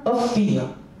giver of fear.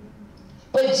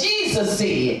 But Jesus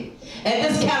said, and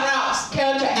this counteracts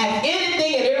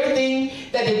anything and everything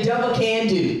that the devil can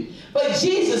do. But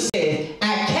Jesus said,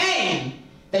 I came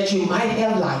that you might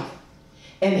have life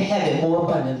and have it more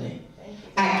abundantly.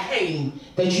 I came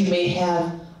that you may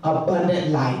have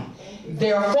abundant life.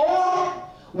 Therefore,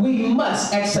 we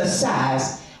must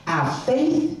exercise our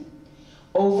faith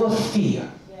over fear.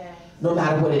 No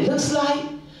matter what it looks like,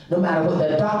 no matter what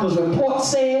the doctor's report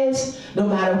says, no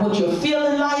matter what you're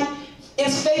feeling like.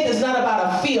 Its faith is not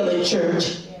about a feeling,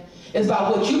 church. It's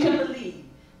about what you can believe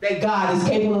that God is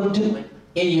capable of doing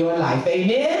in your life.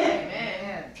 Amen?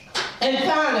 Amen. And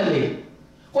finally,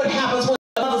 what happens when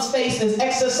the mother's faith is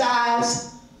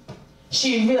exercised?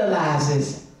 She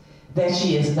realizes that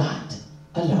she is not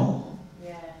alone.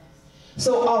 Yes.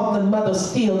 So often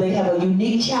mothers feel they have a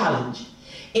unique challenge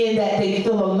in that they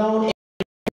feel alone,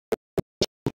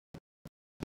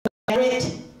 married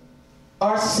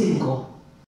or single.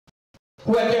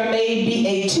 Where there may be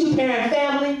a two-parent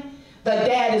family, the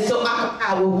dad is so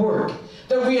occupied with work.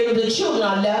 The children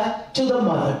are left to the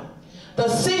mother. The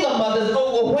single mother is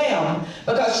overwhelmed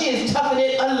because she is toughing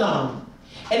it alone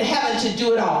and having to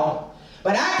do it all.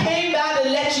 But I came by to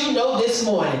let you know this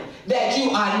morning that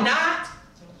you are not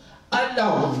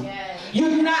alone. Yes. You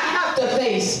do not have to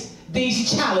face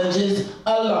these challenges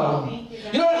alone.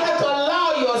 You don't have to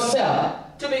allow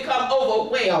yourself to become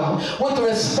overwhelmed with the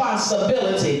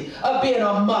responsibility of being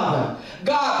a mother.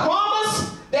 God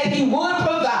promised that he would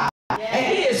provide. Yes.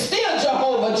 And he is still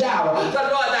Jehovah Jireh, the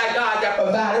Lord thy God that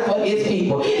provided for his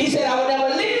people. He said, I will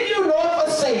never leave you nor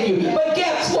forsake you. But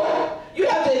guess what? You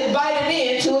have to invite him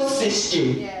in to assist you.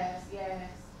 Yes, yes.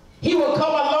 He will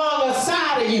come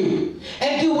alongside of you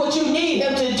and do what you need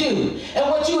him to do and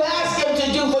what you ask him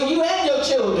to do for you and your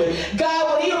children.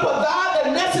 God will even provide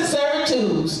the necessary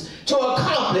tools to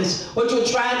accomplish what you're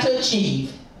trying to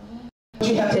achieve. But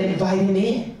you have to invite him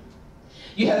in.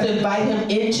 You have to invite him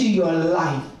into your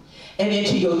life and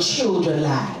into your children's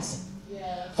lives.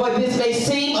 Yeah. For this may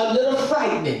seem a little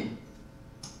frightening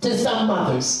to some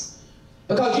mothers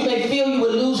because you may feel you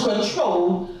will lose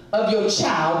control of your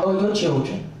child or your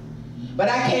children. But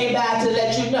I came by to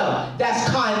let you know that's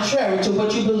contrary to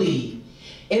what you believe.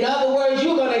 In other words,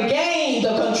 you're going to gain the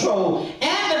control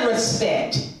and the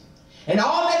respect and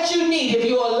all that you need if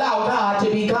you allow God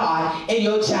to be God in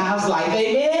your child's life.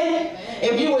 Amen?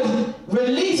 If you would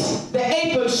release the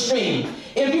apron string,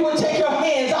 if you would take your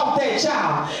hands off that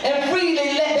child and freely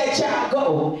let that child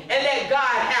go and let God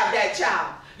have that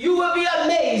child, you will be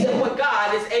amazed at what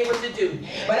God is able to do.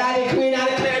 But I decree and I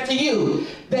declare to you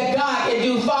that God can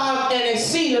do far and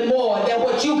exceeding more than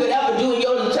what you could ever do in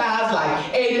your little child's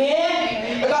life.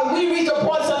 Amen? Because we reach a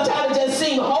point sometimes it just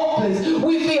seems hopeless.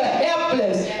 We feel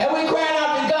helpless. And we cry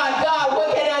out to God, God,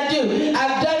 what can I do?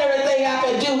 I've done everything I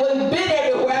can do.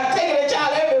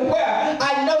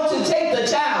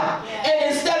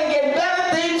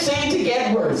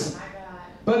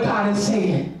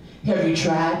 saying, have you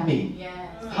tried me?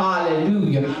 Yes.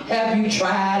 Hallelujah. Have you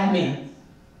tried me?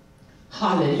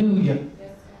 Hallelujah.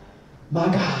 My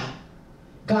God.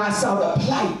 God saw the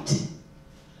plight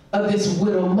of this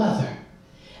widow mother.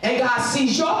 And God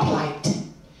sees your plight.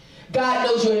 God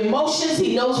knows your emotions.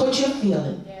 He knows what you're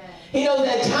feeling. He knows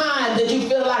that time that you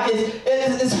feel like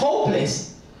it's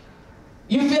hopeless.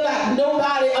 You feel like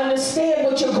nobody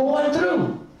understands what you're going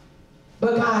through.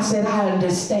 But God said, I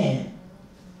understand.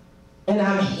 And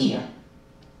I'm here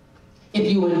if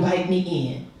you invite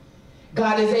me in.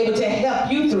 God is able to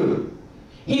help you through.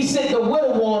 He sent the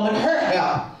widow woman her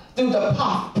help through the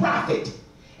prophet.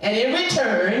 And in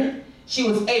return, she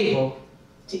was able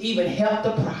to even help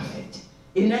the prophet.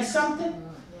 Isn't that something?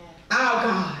 Our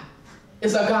God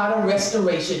is a God of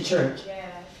restoration, church.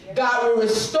 God will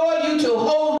restore you to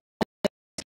whole.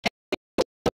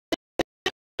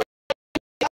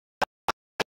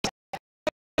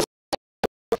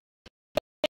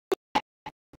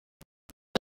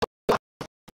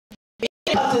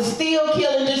 Comes to steal,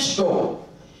 kill, and destroy.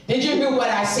 Did you hear what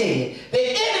I said? The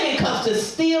enemy comes to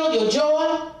steal your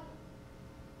joy,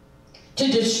 to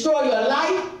destroy your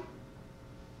life.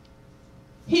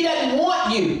 He doesn't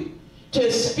want you to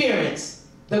experience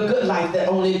the good life that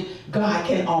only God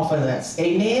can offer us.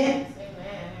 Amen?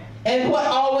 Amen. And what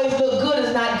always looks good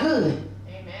is not good.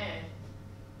 Amen.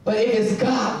 But if it's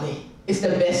godly, it's the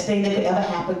best thing that could ever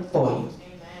happen for you.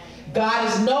 Amen. God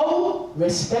is no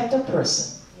respecter of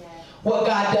person. What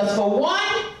God does for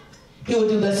one, he will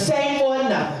do the same for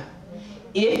another.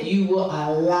 If you will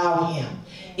allow him.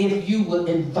 If you will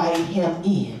invite him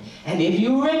in. And if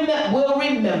you will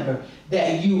remember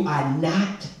that you are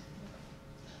not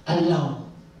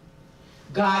alone.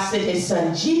 God sent his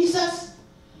son Jesus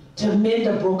to mend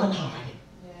the brokenhearted.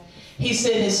 He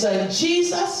sent his son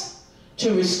Jesus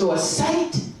to restore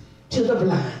sight to the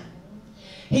blind.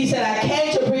 He said, I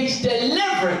came to preach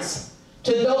deliverance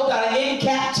to those that are in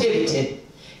captivity.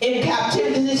 In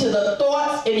captivity to the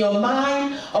thoughts in your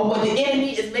mind of what the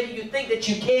enemy is making you think that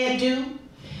you can't do.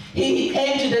 He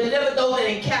came to deliver those that are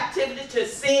in captivity to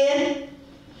sin.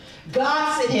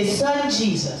 God sent his son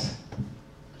Jesus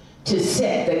to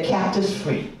set the captives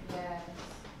free.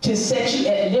 To set you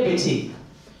at liberty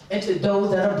and to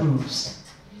those that are bruised.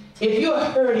 If you're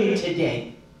hurting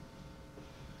today,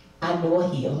 I know a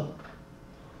healer.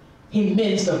 He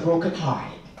mends the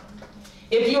brokenhearted.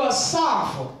 If you are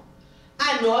sorrowful,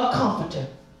 I know a comforter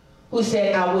who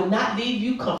said, I will not leave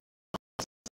you comfortless.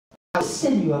 I will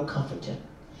send you a comforter.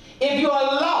 If you are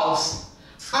lost,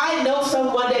 I know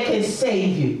someone that can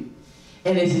save you.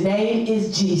 And his name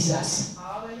is Jesus.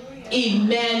 Hallelujah.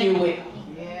 Emmanuel.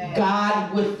 Yes.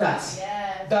 God with us.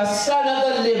 Yes. The Son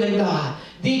of the living God.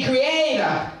 The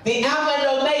Creator. The Alpha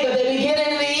and Omega. The beginning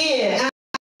and the end.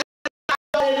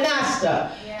 And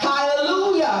Master. Yes.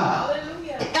 Hallelujah.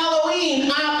 Hallelujah.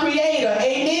 Elohim, our Creator.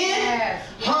 Amen. Yes.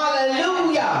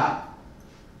 Hallelujah.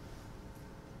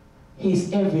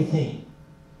 He's everything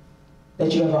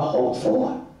that you ever hoped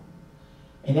for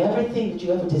and everything that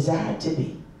you ever desired to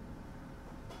be.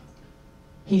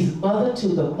 He's mother to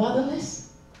the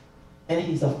motherless and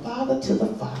he's a father to the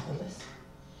fatherless.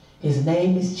 His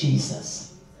name is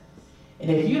Jesus. And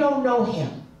if you don't know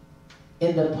him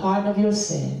in the pardon of your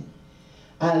sin,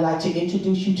 I'd like to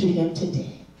introduce you to him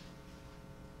today.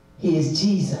 He is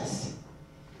Jesus,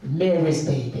 Mary's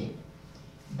baby,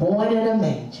 born in a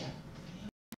manger,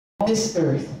 on this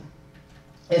earth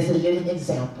as a living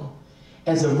example,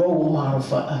 as a role model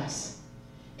for us.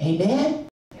 Amen?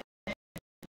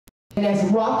 And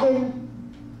as walking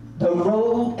the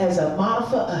road as a model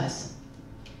for us,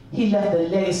 he left a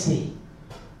legacy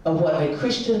of what a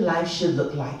Christian life should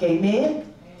look like. Amen? Amen.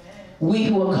 We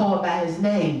who are called by his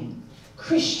name,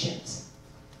 Christians.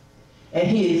 And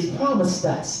he has promised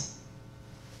us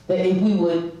that if we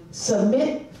would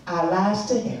submit our lives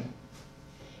to him,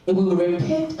 if we would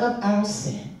repent of our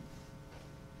sin,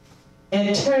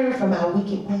 and turn from our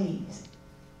wicked ways,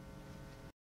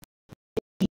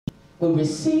 he will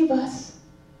receive us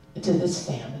into this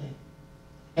family.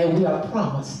 And we are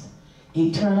promised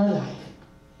eternal life.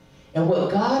 And what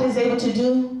God is able to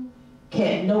do,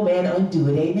 can't no man undo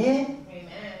it. Amen? Amen.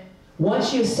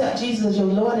 Once you accept Jesus as your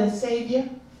Lord and Savior,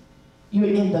 you're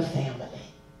in the family.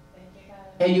 Thank you, God.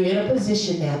 And you're in a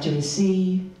position now to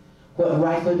receive what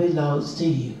rightfully belongs to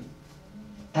you.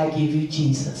 I give you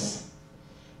Jesus.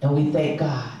 And we thank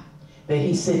God that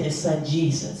he sent his son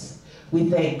Jesus. We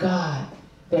thank God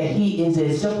that he is a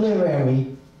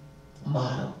exemplary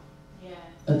model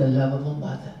of the love of a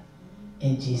mother.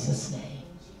 In Jesus' name.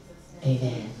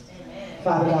 Amen. Amen.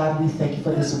 Father God, we thank you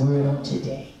for this word on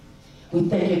today. We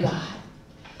thank you, God,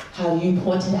 how you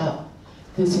pointed out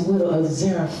this widow of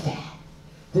Zarephath,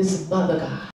 this mother,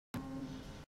 God,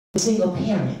 a single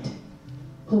parent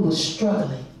who was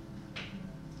struggling,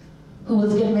 who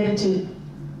was getting ready to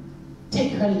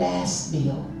take her last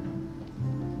meal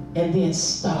and then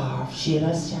starve. She and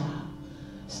her child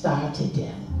starved to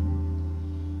death.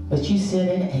 But you sent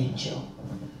an angel.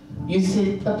 You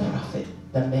sent the prophet,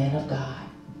 the man of God,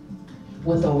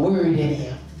 with a word in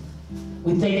him.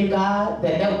 We thank you, God,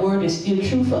 that that word is still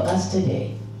true for us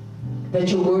today. That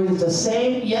your word is the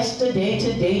same yesterday,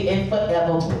 today, and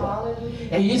forevermore.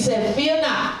 And you said, fear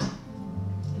not.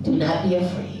 Do not be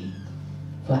afraid,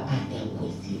 for I am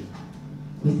with you.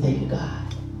 We thank you,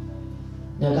 God.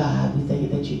 Now, God, we thank you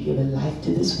that you've given life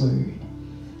to this word,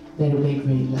 that it may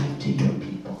bring life to your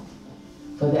people.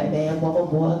 For that man, woman,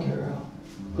 boy, girl,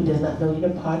 who does not know you the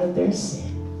pardon of their sin,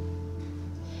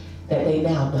 that they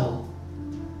now know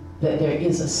that there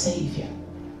is a Savior,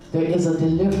 there is a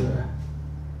deliverer,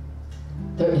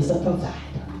 there is a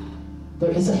provider,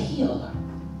 there is a healer,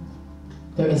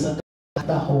 there is a God,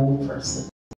 the whole person,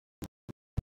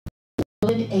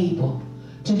 and able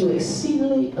to do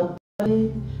exceedingly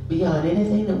abundantly beyond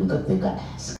anything that we could think or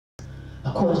ask,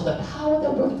 according to the power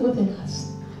that works within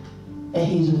us. And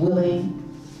he's willing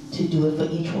to do it for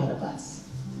each one of us.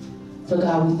 So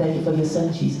God, we thank you for your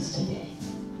son Jesus today,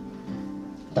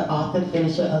 the author and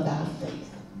finisher of our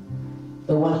faith,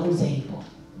 the one who's able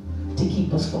to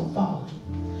keep us from falling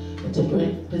and to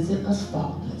present us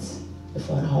faultless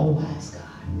before an all-wise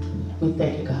God. We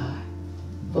thank you, God,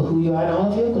 for who you are in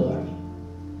all of your glory.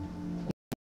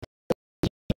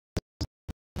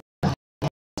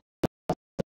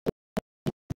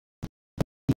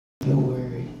 Your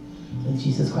word. In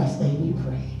Jesus Christ's name we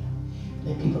pray.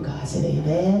 Let people, God, say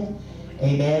amen.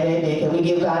 Amen, amen. Can we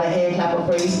give God a hand clap of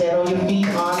praise? Stand on your feet.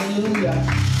 Hallelujah.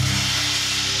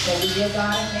 Can we give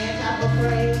God a hand clap of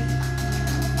praise?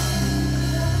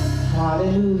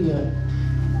 Hallelujah.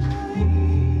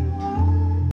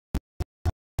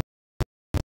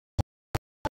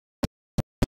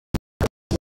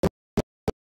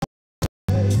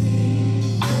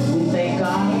 We thank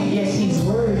God. Yes, he's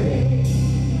worthy.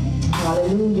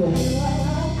 Hallelujah.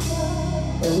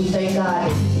 And we thank God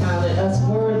that he counted us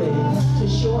worthy to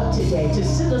show up today, to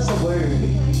send us a word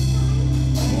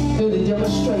through the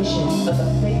demonstration of the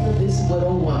faith of this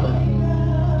widow woman,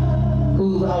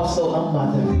 who's also a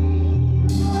mother.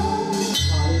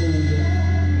 Hallelujah.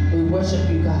 We worship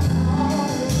you, God.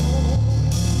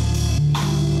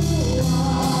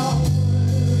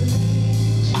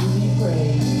 To be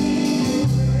praised.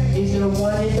 Is there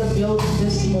one in the building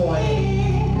this morning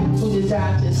who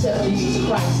desire to accept Jesus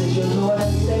Christ as your Lord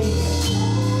and Savior?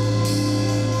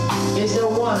 Is there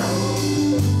one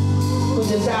who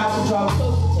desires to draw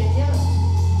closer to him?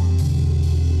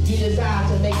 You desire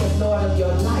to make him Lord of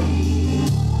your life?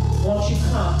 Won't you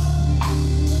come?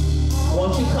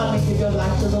 Won't you come and give your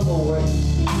life to the Lord?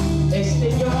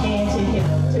 Extend your hand to him,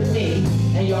 to me,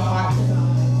 and your heart to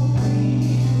God.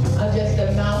 I'm just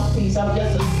a mouthpiece. I'm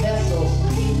just a vessel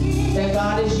that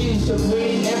God has used to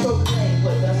bring and proclaim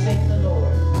what thus saith the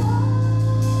Lord.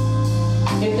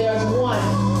 If there's one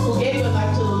who gave your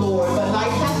life to the Lord, but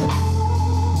life happened,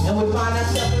 and we find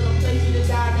ourselves in a place we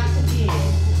desire not to be in,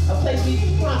 a place we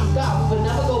promised God we would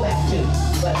never go back to,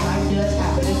 but life does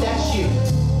happen. If that's you,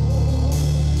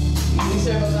 we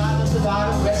serve a God that's a God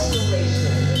of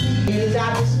restoration. You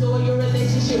desire to restore your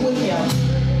relationship with him.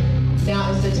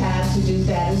 Now is the time to do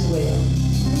that as well.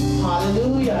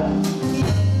 Hallelujah.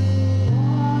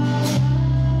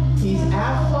 He's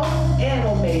Alpha and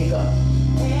Omega.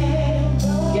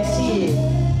 Yes, he is.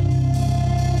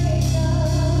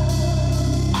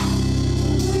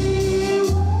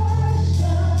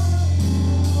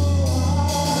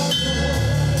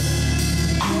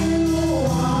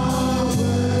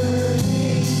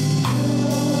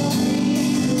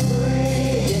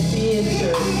 Yes, he is,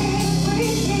 sir.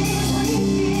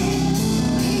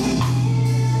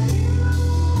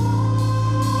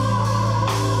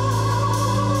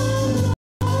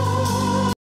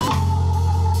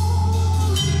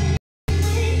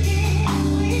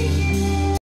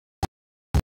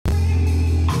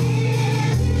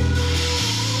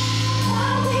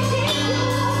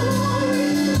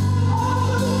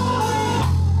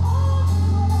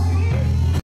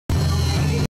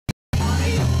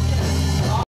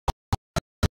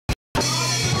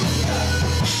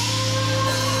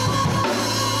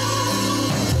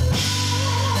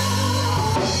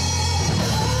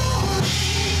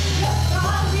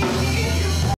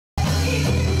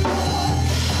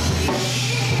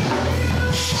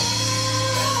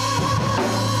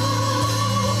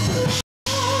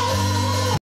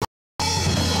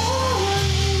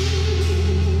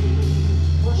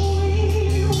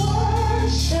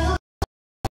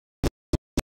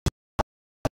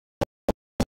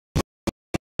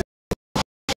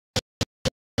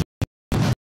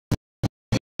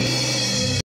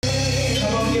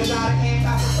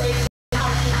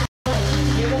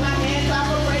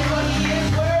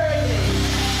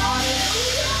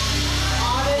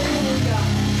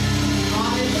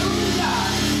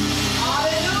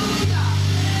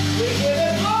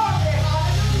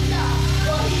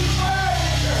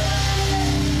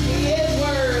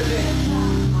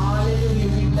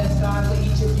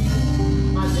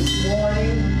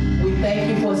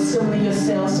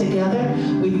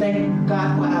 together. We thank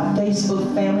God for our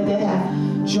Facebook family that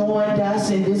have joined us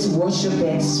in this worship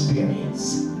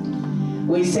experience.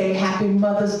 We say happy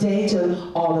Mother's Day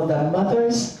to all of the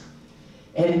mothers,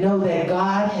 and know that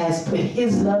God has put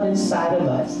his love inside of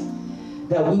us,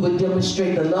 that we would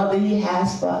demonstrate the love that he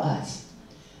has for us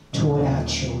toward our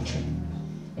children.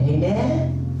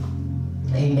 Amen.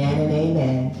 Amen and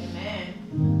amen.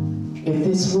 Amen. If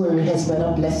this word has been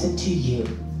a blessing to you,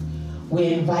 we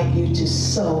invite you to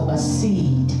sow a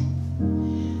seed.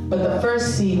 But the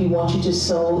first seed we want you to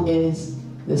sow is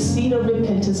the seed of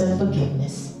repentance and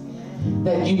forgiveness,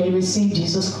 that you may receive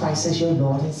Jesus Christ as your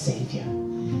Lord and Savior,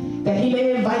 that he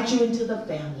may invite you into the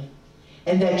family,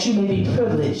 and that you may be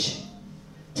privileged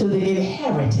to the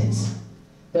inheritance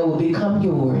that will become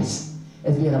yours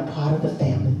as being a part of the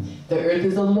family. The earth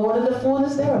is the Lord and the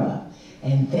fullness thereof,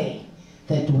 and they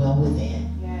that dwell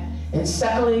within. Yeah. And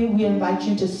secondly, we invite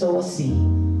you to sow a seed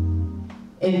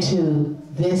into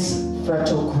this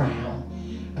fertile ground.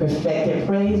 Perfected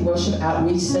Praise Worship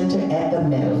Outreach Center at the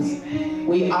Meadows.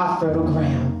 We are fertile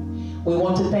ground. We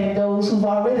want to thank those who've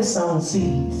already sown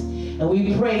seeds. And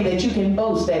we pray that you can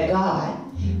boast that God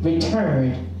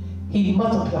returned, he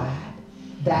multiplied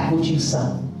that which you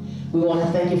sown. We want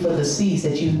to thank you for the seeds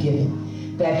that you've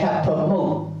given that help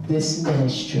promote this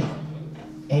ministry.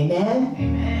 Amen?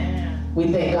 Amen.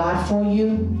 We thank God for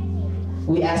you.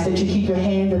 We ask that you keep your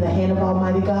hand in the hand of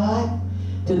Almighty God.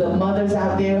 To the mothers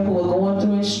out there who are going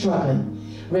through and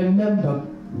struggling, remember,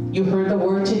 you heard the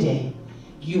word today.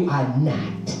 You are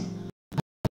not.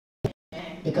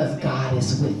 Because God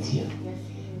is with you.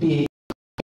 Be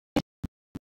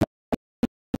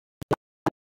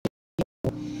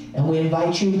and we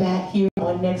invite you back here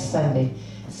on next Sunday,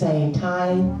 same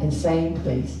time and same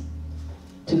place,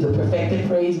 to the Perfected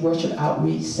Praise Worship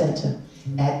Outreach Center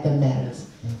at the Meadows.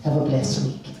 Have a blessed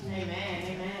week.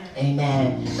 Amen.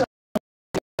 Amen. Amen.